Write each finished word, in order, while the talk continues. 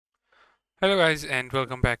Hello guys and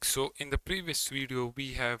welcome back. So in the previous video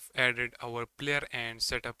we have added our player and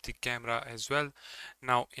set up the camera as well.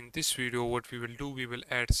 Now in this video what we will do, we will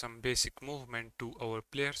add some basic movement to our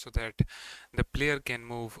player so that the player can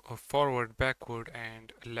move forward, backward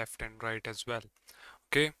and left and right as well.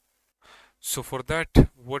 Okay, so for that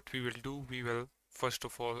what we will do, we will first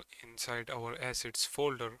of all inside our assets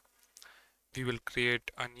folder we will create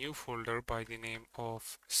a new folder by the name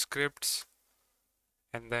of scripts,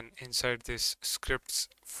 and then inside this scripts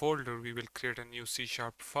folder we will create a new C#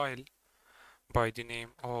 file by the name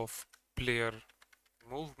of player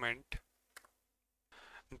movement.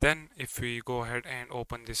 Then if we go ahead and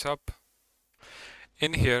open this up,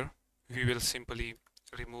 in here we will simply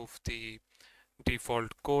remove the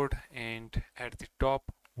default code, and at the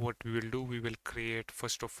top what we will do, we will create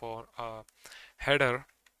first of all a header,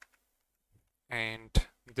 and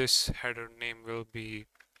this header name will be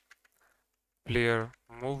player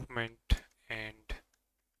movement and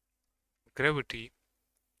gravity.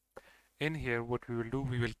 In here what we will do,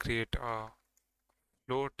 we will create a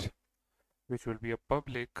float which will be a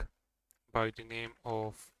public by the name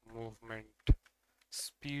of movement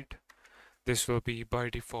speed. This will be by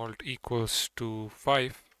default equals to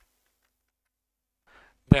 5.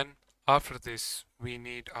 Then after this we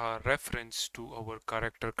need a reference to our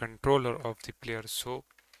character controller of the player, so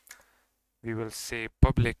we will say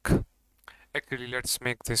public. Actually let's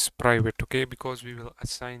make this private, okay, because we will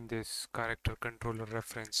assign this character controller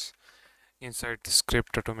reference inside the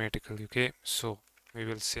script automatically. Okay, so we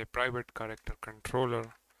will say private character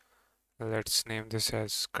controller. Let's name this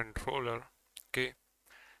as controller. Okay,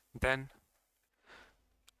 then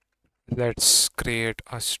let's create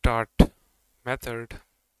a start method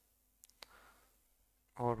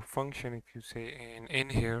or function if you say, and in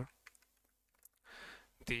here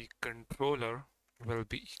the controller will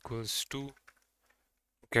be equals to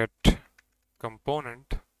get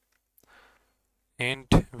component, and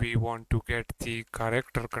we want to get the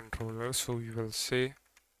character controller, so we will say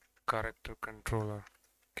character controller.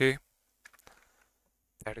 Okay,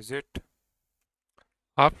 that is it.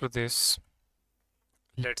 After this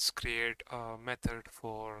let's create a method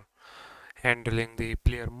for handling the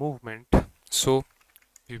player movement, so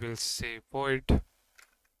we will say void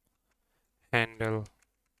handle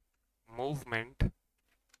movement.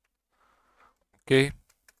 Okay,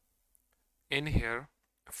 in here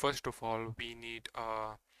first of all we need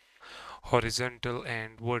horizontal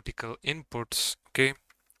and vertical inputs. Okay,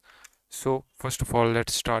 so first of all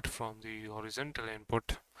let's start from the horizontal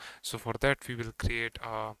input. So for that we will create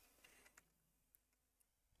a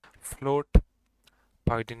float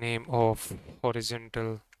by the name of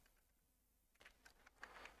horizontal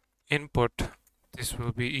input. This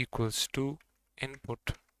will be equals to input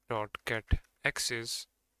dot get axis,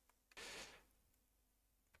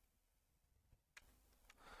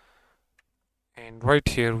 and right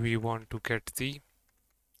here we want to get the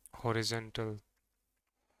horizontal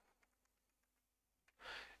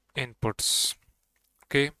inputs.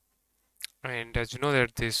 Okay, and as you know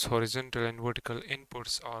that this horizontal and vertical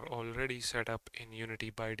inputs are already set up in Unity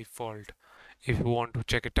by default. If you want to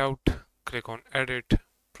check it out, click on edit,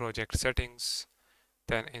 project settings,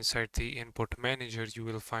 then inside the input manager you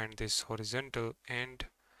will find this horizontal and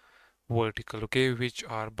vertical, okay, which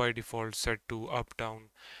are by default set to up down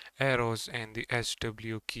arrows and the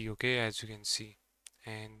SW key, okay, as you can see,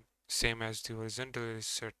 and same as the horizontal is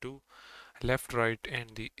set to left, right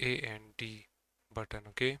and the A and D button.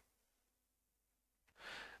 Okay,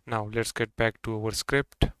 now let's get back to our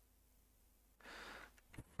script.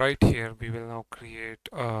 Right here we will now create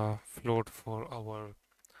a float for our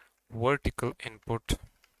vertical input,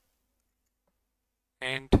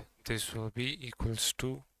 and this will be equals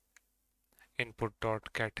to input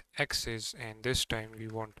dot get axis, and this time we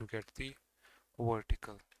want to get the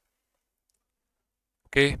vertical.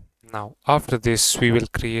 Okay, now after this we will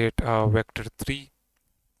create a vector 3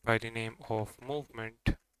 by the name of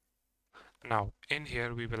movement. Now in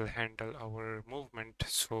here we will handle our movement,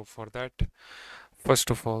 so for that first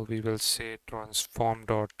of all we will say transform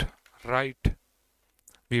dot right.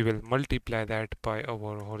 We will multiply that by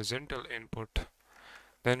our horizontal input,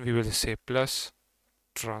 then we will say plus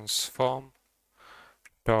transform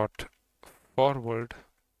dot forward,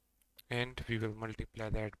 and we will multiply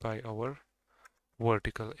that by our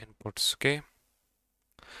vertical inputs. Okay,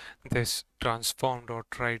 this transform dot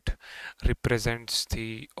right represents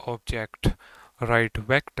the object right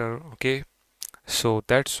vector. Okay, so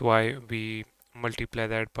that's why we multiply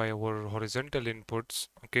that by our horizontal inputs.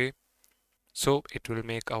 Okay, so it will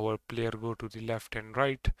make our player go to the left and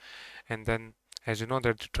right, and then as you know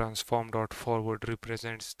that the transform dot forward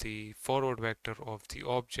represents the forward vector of the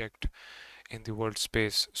object, in the world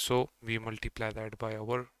space. So we multiply that by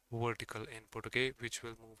our vertical input, okay, which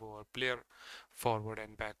will move our player forward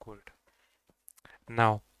and backward.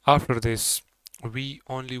 Now after this, we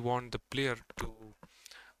only want the player to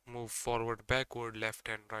move forward, backward, left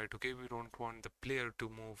and right, okay. We don't want the player to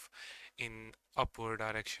move in upward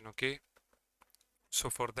direction, okay. So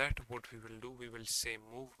for that, what we will do, we will say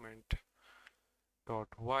movement dot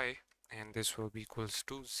y, and this will be equals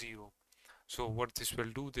to 0. So what this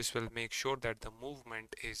will do, this will make sure that the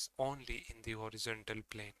movement is only in the horizontal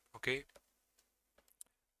plane, okay.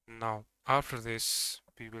 Now after this,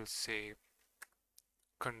 we will say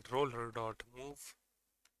controller dot move,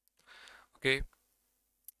 okay,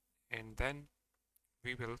 and then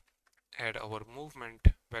we will add our movement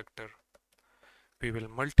vector. We will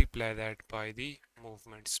multiply that by the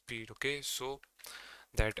movement speed, okay, so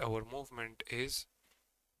that our movement is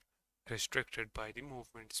restricted by the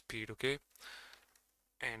movement speed, okay.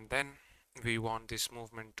 And then we want this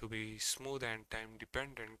movement to be smooth and time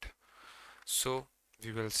dependent, so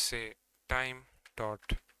we will say time dot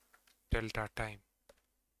delta time,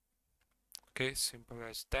 okay, simple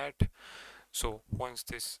as that. So once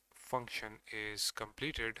this function is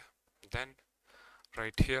completed, then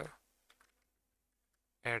right here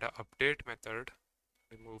add a update method,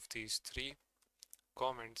 remove these three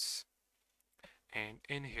comments, and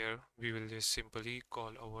in here we will just simply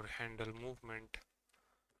call our handle movement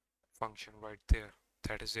function right there.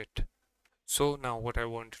 That is it. So now what I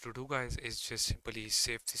want to do, guys, is just simply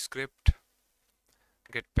save the script,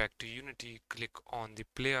 get back to Unity, click on the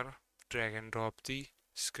player, drag and drop the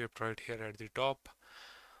script right here at the top.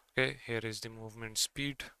 Okay, here is the movement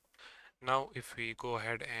speed. Now if we go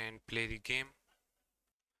ahead and play the game,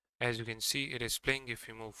 as you can see, it is playing if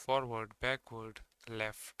we move forward, backward,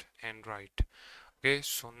 left and right. Okay,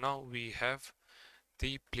 so now we have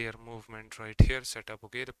the player movement right here set up.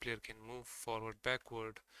 Okay, the player can move forward,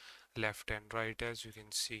 backward, left and right, as you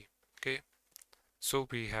can see. Okay, so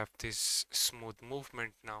we have this smooth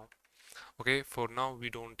movement now. Okay, for now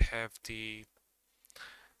we don't have the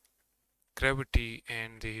gravity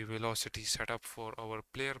and the velocity set up for our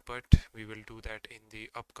player, but we will do that in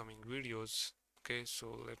the upcoming videos. Okay, so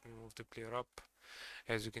let me move the player up.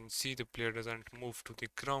 As you can see, the player doesn't move to the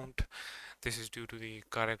ground. This is due to the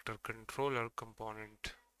character controller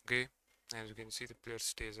component. Okay, as you can see, the player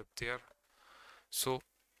stays up there. So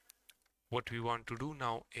what we want to do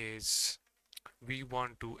now is we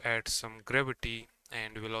want to add some gravity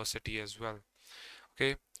and velocity as well.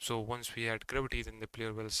 Okay, so once we add gravity, then the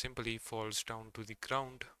player will simply falls down to the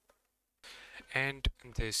ground and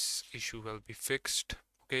this issue will be fixed.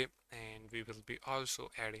 Okay, and we will be also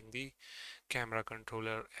adding the camera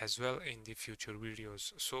controller as well in the future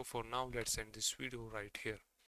videos. So for now, let's end this video right here.